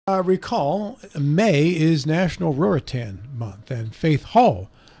Recall, May is National Ruritan Month, and Faith Hall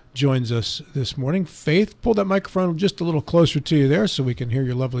joins us this morning. Faith, pull that microphone just a little closer to you there so we can hear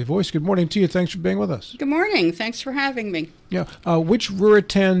your lovely voice. Good morning to you. Thanks for being with us. Good morning. Thanks for having me. Yeah. Which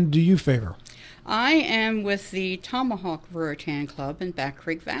Ruritan do you favor? I am with the Tomahawk Ruritan Club in Back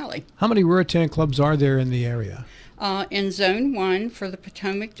Creek Valley. How many Ruritan clubs are there in the area? In Zone 1 for the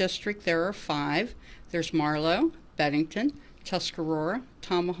Potomac District, there are 5. There's Marlow, Beddington, Tuscarora,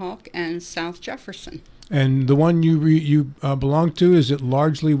 Tomahawk, and South Jefferson. And the one you belong to, is it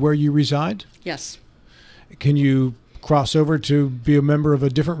largely where you reside? Yes. Can you cross over to be a member of a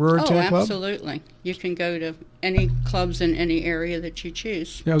different Ruritan club? Oh, absolutely. You can go to any clubs in any area that you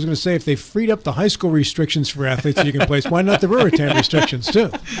choose. Yeah, I was going to say, if they freed up the high school restrictions for athletes that you can place, why not the Ruritan restrictions too?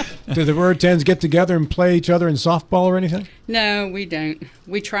 Do the Ruritans get together and play each other in softball or anything? No, we don't.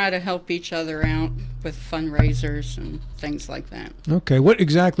 We try to help each other out with fundraisers and things like that. Okay. What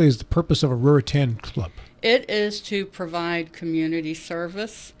exactly is the purpose of a Ruritan club? It is to provide community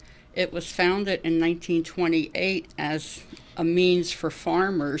service. It was founded in 1928 as a means for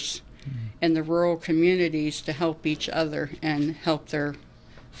farmers in the rural communities to help each other and help their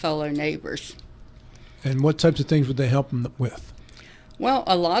fellow neighbors. And what types of things would they help them with? Well,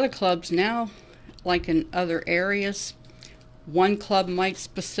 a lot of clubs now, like in other areas, one club might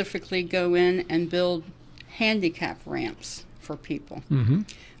specifically go in and build handicap ramps for people. Mm-hmm.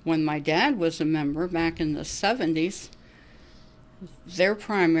 When my dad was a member back in the 70s, their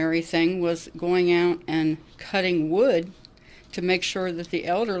primary thing was going out and cutting wood to make sure that the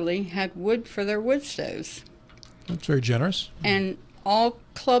elderly had wood for their wood stoves. That's very generous. And all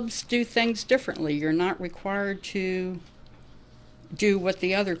clubs do things differently. You're not required to do what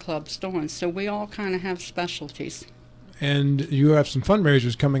the other club's doing. So we all kind of have specialties. And you have some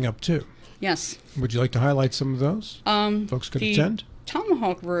fundraisers coming up too. Yes. Would you like to highlight some of those? Folks could attend?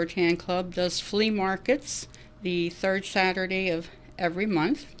 Tomahawk Ruritan Club does flea markets the third Saturday of every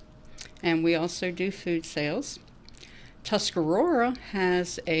month, and we also do food sales. Tuscarora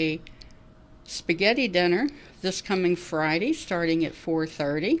has a spaghetti dinner this coming Friday starting at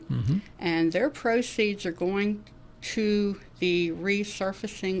 4:30, and their proceeds are going to the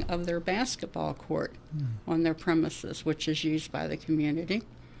resurfacing of their basketball court on their premises, which is used by the community.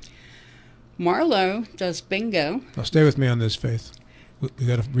 Marlow does bingo. Now stay with me on this, Faith. We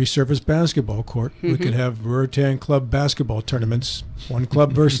got a resurfaced basketball court. We could have Ruritan Club basketball tournaments, one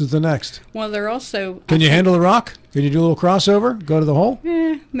club versus the next. Well, they're also... Can you handle the rock? Can you do a little crossover? Go to the hole?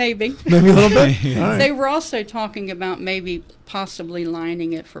 Maybe. Maybe a little bit? All right. They were also talking about maybe possibly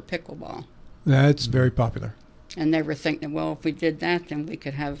lining it for pickleball. That's very popular. And they were thinking, well, if we did that, then we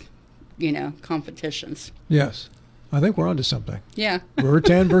could have, competitions. Yes. I think we're onto something. Yeah.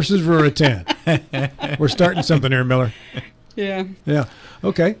 Ruritan versus Ruritan. We're starting something here, Miller. Yeah. Yeah.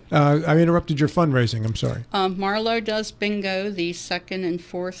 Okay. I interrupted your fundraising. I'm sorry. Marlow does bingo the second and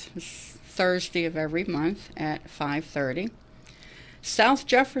fourth Thursday of every month at 5:30. South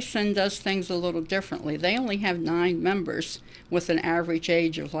Jefferson does things a little differently. They only have 9 members with an average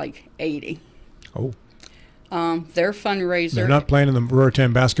age of like 80. Oh. Their fundraiser... They're not playing in the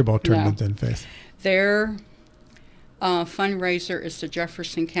Ruritan basketball tournament then, Faith. Their fundraiser is the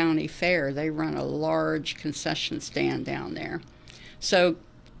Jefferson County Fair. They run a large concession stand down there. So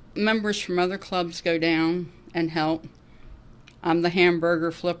members from other clubs go down and help. I'm the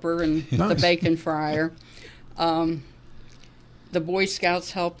hamburger flipper and the bacon fryer. The Boy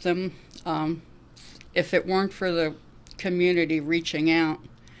Scouts help them. If it weren't for the community reaching out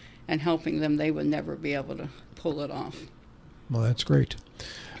and helping them, they would never be able to pull it off. Well, that's great.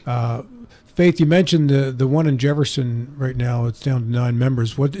 Faith, you mentioned the one in Jefferson right now. It's down to 9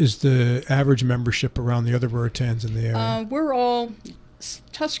 members. What is the average membership around the other Ruritans in the area?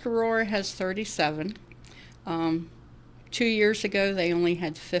 Tuscarora has 37. 2 years ago, they only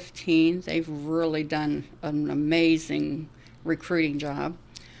had 15. They've really done an amazing recruiting job.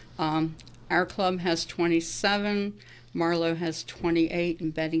 Our club has 27. Marlow has 28,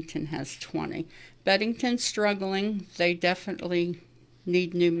 and Beddington has 20. Beddington's struggling. They definitely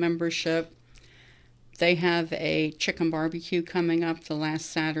need new membership. They have a chicken barbecue coming up the last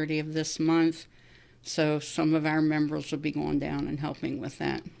Saturday of this month, so some of our members will be going down and helping with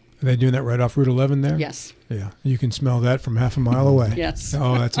that. Are they doing that right off Route 11 there? Yes. Yeah. You can smell that from half a mile away. Yes.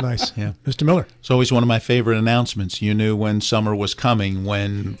 Oh, that's nice. Yeah. Mr. Miller. It's always one of my favorite announcements. You knew when summer was coming,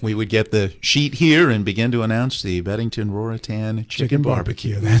 when we would get the sheet here and begin to announce the Beddington Ruritan Chicken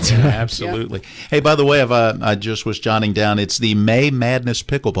Barbecue. That's yeah, right. Absolutely. Yep. Hey, by the way, I just was jotting down, it's the May Madness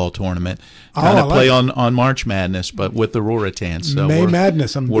Pickleball Tournament. Kind of play on March Madness, but with the Ruritan. So May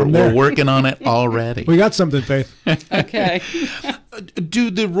Madness. We're working on it already. We got something, Faith. Okay. Do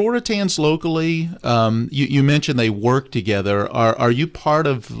the Ruritans locally, you mentioned they work together. Are you part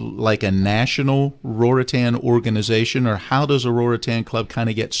of like a national Ruritan organization, or how does a Ruritan club kind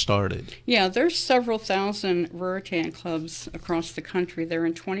of get started? Yeah, there's several thousand Ruritan clubs across the country. They're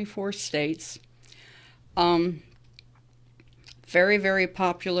in 24 states. Very, very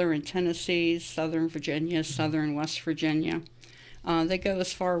popular in Tennessee, Southern Virginia, Southern West Virginia. They go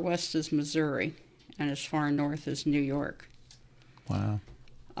as far west as Missouri and as far north as New York. Wow.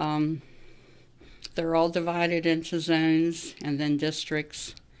 They're all divided into zones and then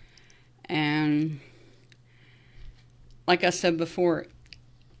districts. And like I said before,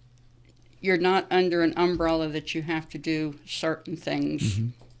 you're not under an umbrella that you have to do certain things. Mm-hmm.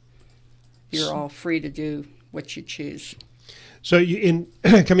 You're all free to do what you choose. So in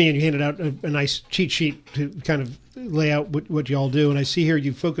coming in, you handed out a nice cheat sheet to kind of lay out what you all do. And I see here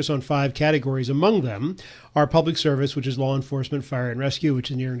you focus on 5 categories. Among them are public service, which is law enforcement, fire and rescue, which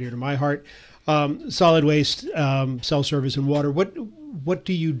is near and dear to my heart, solid waste, cell service, and water. What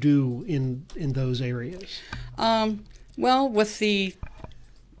do you do in those areas? Well, with the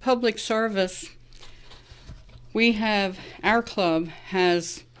public service, our club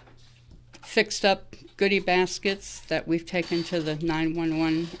has fixed up goodie baskets that we've taken to the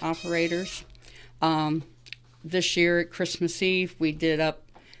 911 operators. This year at Christmas Eve, we did up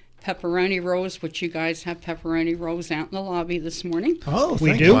pepperoni rolls, which you guys have pepperoni rolls out in the lobby this morning. Oh,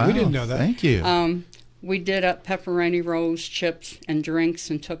 we do? Wow. We didn't know that. Thank you. We did up pepperoni rolls, chips, and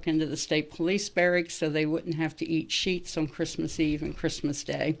drinks and took into the state police barracks so they wouldn't have to eat sheets on Christmas Eve and Christmas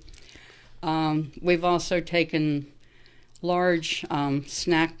Day. We've also taken large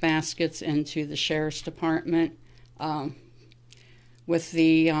snack baskets into the sheriff's department. With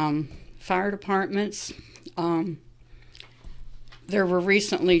the fire departments, there were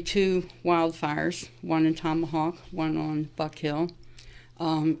recently 2 wildfires, one in Tomahawk, one on Buck Hill.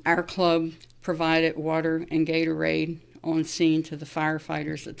 Our club provided water and Gatorade on scene to the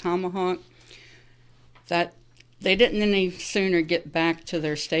firefighters at Tomahawk. That they didn't any sooner get back to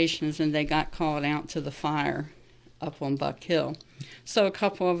their stations than they got called out to the fire up on Buck Hill. So a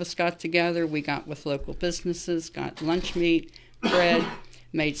couple of us got together. We got with local businesses, got lunch meat, bread,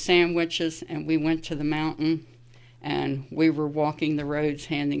 made sandwiches, and we went to the mountain, and we were walking the roads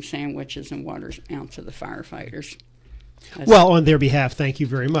handing sandwiches and waters out to the firefighters. Well, on their behalf, thank you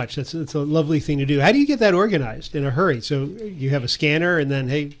very much. That's a lovely thing to do. How do you get that organized in a hurry? So you have a scanner, and then,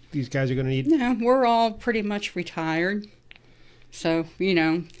 hey, these guys are going to need... No, we're all pretty much retired. So,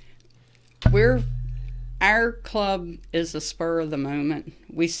 our club is a spur of the moment.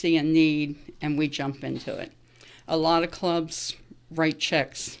 We see a need, and we jump into it. A lot of clubs write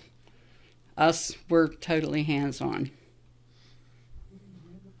checks. Us, we're totally hands-on.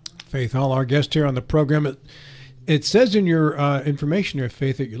 Faith Hall, our guest here on the program. It says in your information here,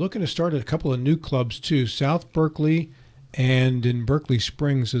 Faith, that you're looking to start a couple of new clubs too, South Berkeley and in Berkeley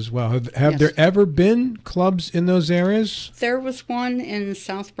Springs as well. Have Yes. there ever been clubs in those areas? There was one in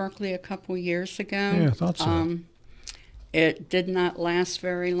South Berkeley a couple years ago. Yeah, I thought so. It did not last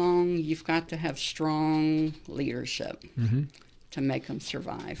very long. You've got to have strong leadership to make them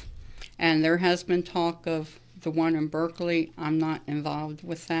survive. And there has been talk of the one in Berkeley. I'm not involved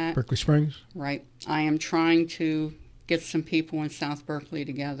with that. Berkeley Springs? Right. I am trying to get some people in South Berkeley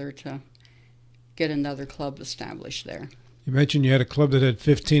together to get another club established there. You mentioned you had a club that had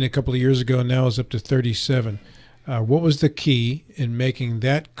 15 a couple of years ago and now is up to 37. What was the key in making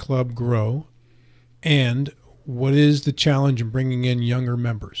that club grow, and what is the challenge in bringing in younger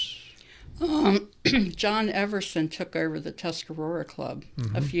members? John Everson took over the Tuscarora Club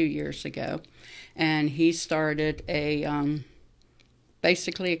a few years ago, and he started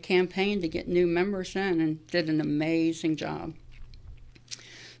basically a campaign to get new members in and did an amazing job.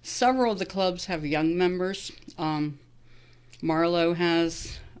 Several of the clubs have young members. Marlowe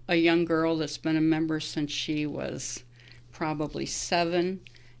has a young girl that's been a member since she was probably 7,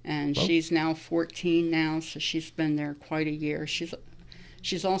 and she's now 14 now, so she's been there quite a year. She's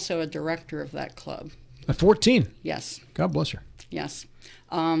also a director of that club. At 14? Yes. God bless her. Yes.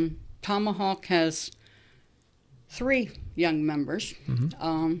 Tomahawk has 3 young members.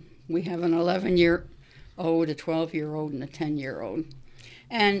 We have an 11-year-old, a 12-year-old, and a 10-year-old.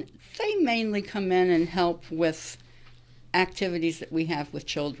 And they mainly come in and help with activities that we have with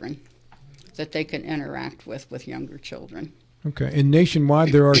children that they can interact with younger children. Okay. And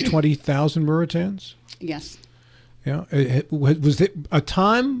nationwide, there are 20,000 Ruritans? Yes. Yeah. Was it a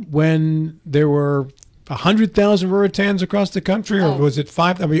time when there were 100,000 Ruritans across the country, or was it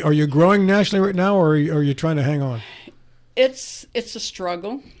 5? I mean, are you growing nationally right now, or are you trying to hang on? It's a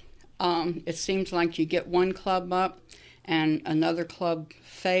struggle. It seems like you get one club up, and another club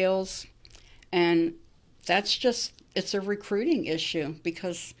fails. And it's a recruiting issue,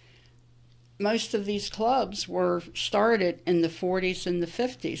 because most of these clubs were started in the 40s and the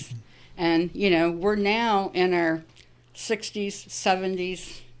 50s. And, we're now in our 60s,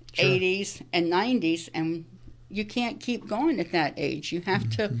 70s, Sure. 80s, and 90s, and you can't keep going at that age. You have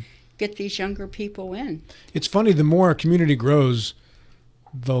to get these younger people in. It's funny, the more a community grows,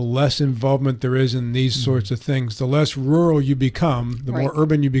 the less involvement there is in these sorts of things. The less rural you become, the more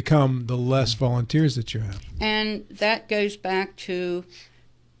urban you become, the less volunteers that you have. And that goes back to,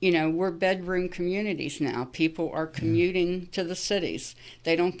 we're bedroom communities now. People are commuting to the cities.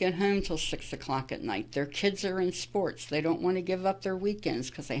 They don't get home till 6 o'clock at night. Their kids are in sports. They don't want to give up their weekends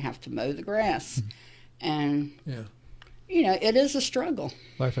because they have to mow the grass. And, it is a struggle.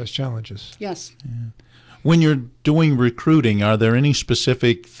 Life has challenges. Yes. Yeah. When you're doing recruiting, are there any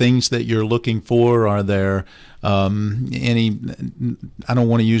specific things that you're looking for? Are there any, I don't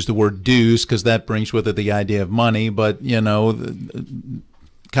want to use the word dues because that brings with it the idea of money, but,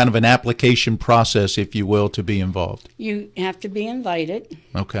 kind of an application process, if you will, to be involved? You have to be invited.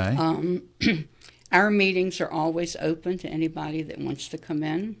 Okay. Our meetings are always open to anybody that wants to come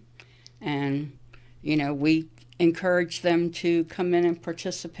in. And, we encourage them to come in and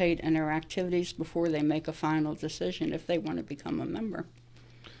participate in our activities before they make a final decision if they want to become a member.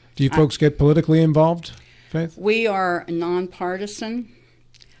 Do you folks get politically involved, Faith? We are nonpartisan.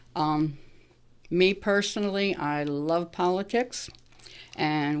 Me personally, I love politics,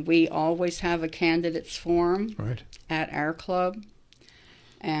 and we always have a candidates forum at our club.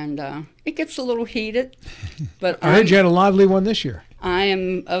 And it gets a little heated, but I heard you had a lively one this year. I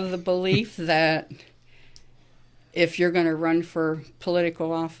am of the belief that if you're going to run for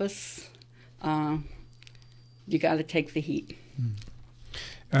political office, you got to take the heat.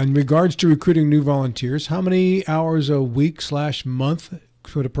 In regards to recruiting new volunteers, how many hours a week/month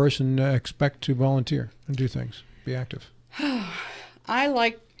could a person expect to volunteer and do things, be active?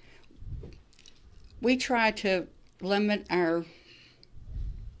 We try to limit our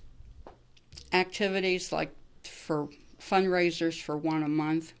activities, like for fundraisers, for one a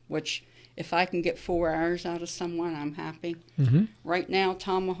month, which if I can get 4 hours out of someone, I'm happy. Right now,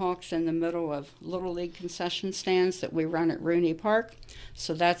 Tomahawk's in the middle of Little League concession stands that we run at Rooney Park.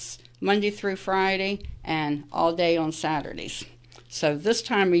 So that's Monday through Friday and all day on Saturdays. So this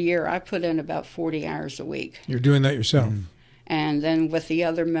time of year, I put in about 40 hours a week. You're doing that yourself? And then with the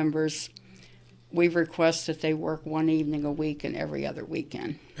other members, we request that they work one evening a week and every other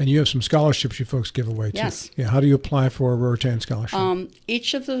weekend. And you have some scholarships you folks give away, too. Yes. Yeah. How do you apply for a Ruritan scholarship?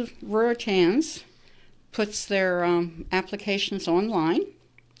 Each of the Ruritans puts their applications online.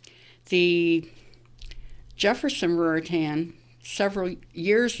 The Jefferson Ruritan, several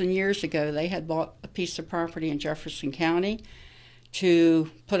years and years ago, they had bought a piece of property in Jefferson County to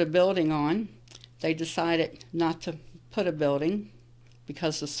put a building on. They decided not to put a building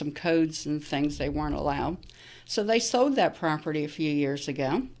because of some codes and things they weren't allowed. So they sold that property a few years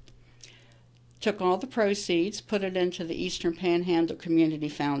ago, took all the proceeds, put it into the Eastern Panhandle Community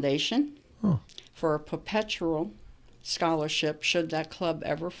Foundation for a perpetual scholarship should that club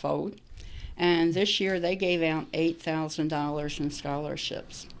ever fold. And this year they gave out $8,000 in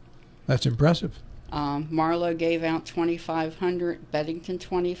scholarships. That's impressive. Marlow gave out $2,500, Beddington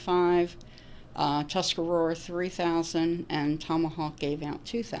 $25,000, Tuscarora $3,000, and Tomahawk gave out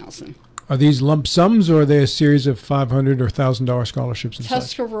 $2,000. Are these lump sums, or are they a series of $500 or $1,000 scholarships and such?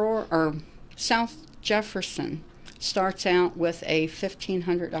 Tuscarora or South Jefferson starts out with a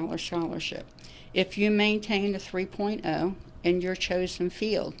 $1,500 scholarship. If you maintain a 3.0 in your chosen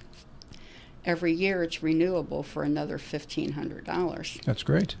field, every year it's renewable for another $1,500. That's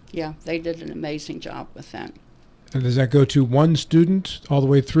great. Yeah, they did an amazing job with that. And does that go to one student all the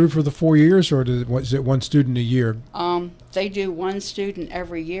way through for the 4 years, or is it one student a year? They do one student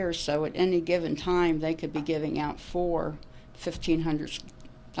every year, so at any given time they could be giving out 4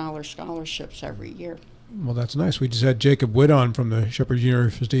 $1,500 scholarships every year. Well, that's nice. We just had Jacob Witt on from the Shepherd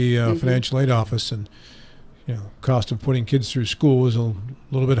University Financial Aid Office, and cost of putting kids through school is a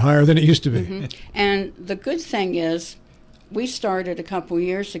little bit higher than it used to be. And the good thing is, we started a couple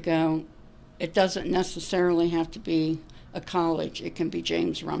years ago. It doesn't necessarily have to be a college. It can be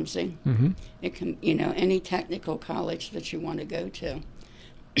James Rumsey. It can, any technical college that you want to go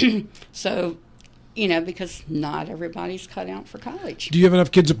to. So, because not everybody's cut out for college. Do you have enough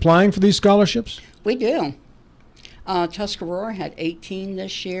kids applying for these scholarships? We do. Tuscarora had 18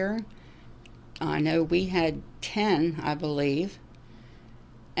 this year. I know we had 10, I believe.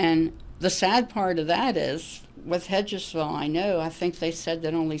 And the sad part of that is, with Hedgesville, I think they said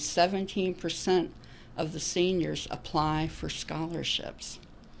that only 17% of the seniors apply for scholarships.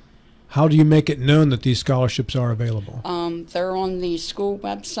 How do you make it known that these scholarships are available? They're on the school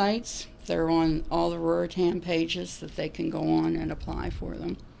websites. They're on all the Ruritan pages that they can go on and apply for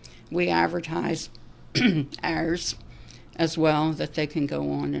them. We advertise ours as well, that they can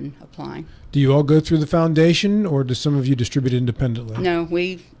go on and apply. Do you all go through the foundation, or do some of you distribute independently? No,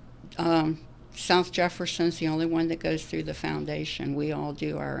 South Jefferson's the only one that goes through the foundation. We all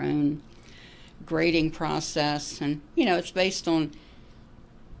do our own grading process, and it's based on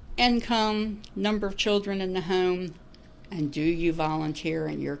income, number of children in the home, and do you volunteer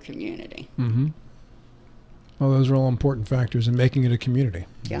in your community. Mm-hmm. Well, those are all important factors in making it a community.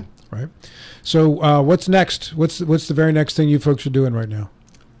 Yeah. Right. So what's next? What's the very next thing you folks are doing right now?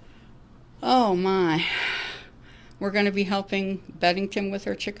 Oh my, we're going to be helping Beddington with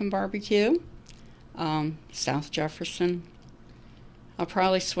their chicken barbecue. South Jefferson. I'll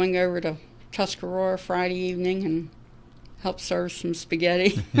probably swing over to Tuscarora Friday evening and help serve some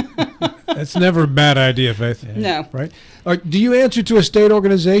spaghetti. That's never a bad idea, Faith. Yeah. No. Right? Do you answer to a state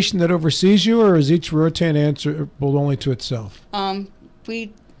organization that oversees you, or is each Ruritan answerable only to itself?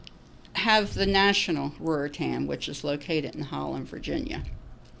 We have the National Ruritan, which is located in Holland, Virginia.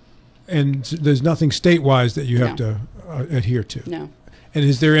 And there's nothing statewide that you have to adhere to? No. And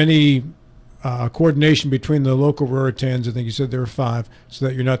is there any coordination between the local Ruritans? I think you said there were 5, so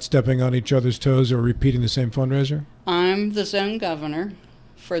that you're not stepping on each other's toes or repeating the same fundraiser? I'm the zone governor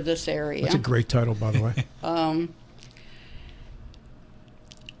for this area. That's a great title, by the way.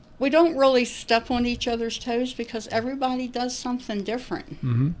 We don't really step on each other's toes because everybody does something different.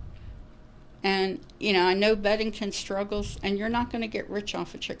 Mm-hmm. And, I know Beddington struggles, and you're not going to get rich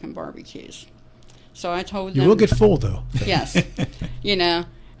off of chicken barbecues. So I told them... You will get full, though. Yes.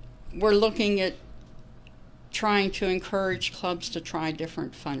 We're looking at trying to encourage clubs to try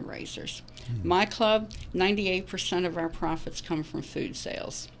different fundraisers. My club, 98% of our profits come from food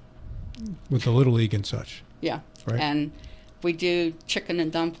sales. With the Little League and such. Yeah. Right. And we do chicken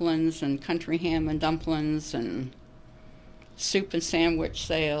and dumplings and country ham and dumplings and soup and sandwich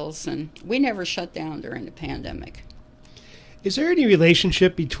sales, and we never shut down during the pandemic. Is there any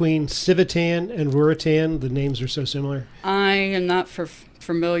relationship between Civitan and Ruritan? The names are so similar. I am not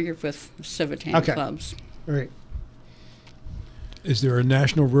familiar with Civitan clubs. All right. Is there a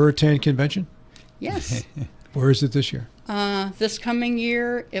National Ruritan Convention? Yes. Where is it this year? This coming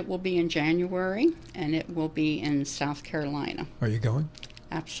year, it will be in January, and it will be in South Carolina. Are you going?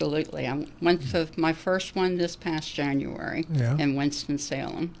 Absolutely. I went to my first one this past January in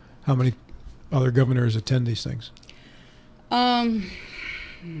Winston-Salem. How many other governors attend these things? I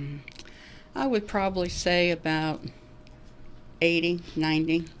would probably say about 80,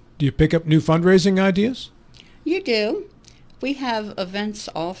 90. Do you pick up new fundraising ideas? You do. We have events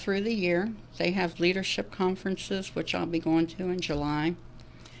all through the year. They have leadership conferences, which I'll be going to in July.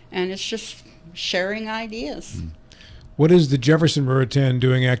 And it's just sharing ideas. What is the Jefferson Ruritan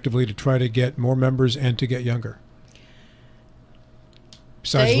doing actively to try to get more members and to get younger?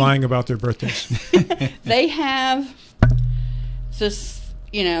 Besides lying about their birthdays. They have this,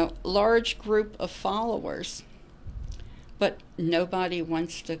 large group of followers, but nobody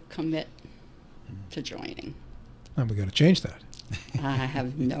wants to commit to joining. And we got to change that. I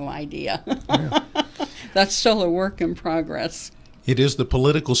have no idea. Yeah. That's still a work in progress. It is the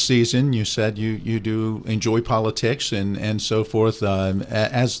political season. You said you do enjoy politics and so forth.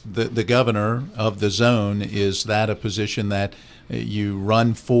 As the governor of the zone, is that a position that you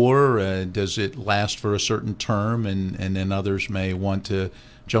run for? Does it last for a certain term, and then others may want to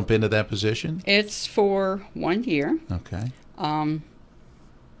jump into that position? It's for 1 year. Okay.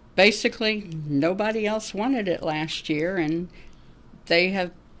 Basically, nobody else wanted it last year, and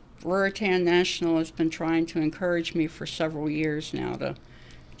Ruritan National has been trying to encourage me for several years now to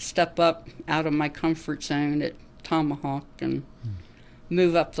step up out of my comfort zone at Tomahawk and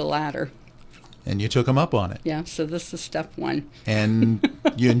move up the ladder. And you took them up on it. Yeah, so this is step 1. And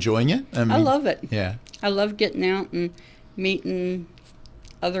you enjoying it? I love it. Yeah. I love getting out and meeting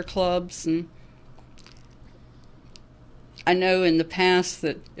other clubs, and I know in the past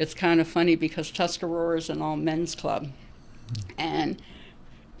that it's kind of funny because Tuscarora is an all-men's club, and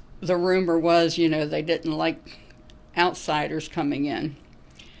the rumor was, they didn't like outsiders coming in,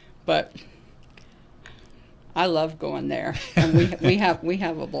 but I love going there, and we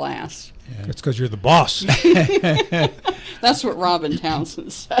have a blast. Yeah. That's because you're the boss. That's what Robin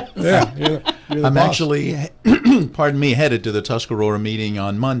Townsend says. Yeah, you're the I'm boss. actually, pardon me, headed to the Tuscarora meeting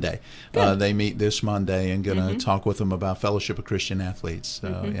on Monday. They meet this Monday, and going to talk with them about Fellowship of Christian Athletes. So,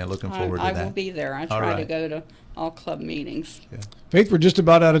 looking forward to that. I will be there. I try to go to all club meetings. Faith, we're just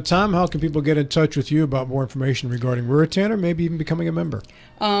about out of time. How can people get in touch with you about more information regarding Ruritan or maybe even becoming a member?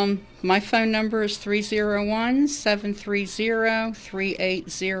 My phone number is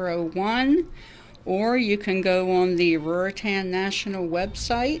 301-730-3801, or you can go on the Ruritan National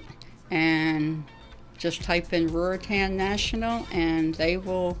website and just type in Ruritan National, and they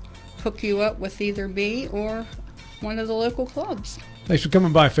will hook you up with either me or one of the local clubs. Thanks for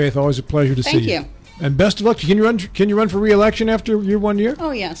coming by, Faith. Always a pleasure to see you. Thank you. And best of luck. Can you run for re-election after your 1 year?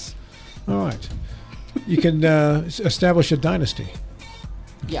 Oh, yes. All right. You can establish a dynasty.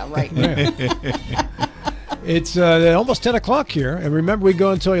 Yeah, right. Yeah. It's almost 10 o'clock here. And remember, we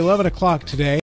go until 11 o'clock today.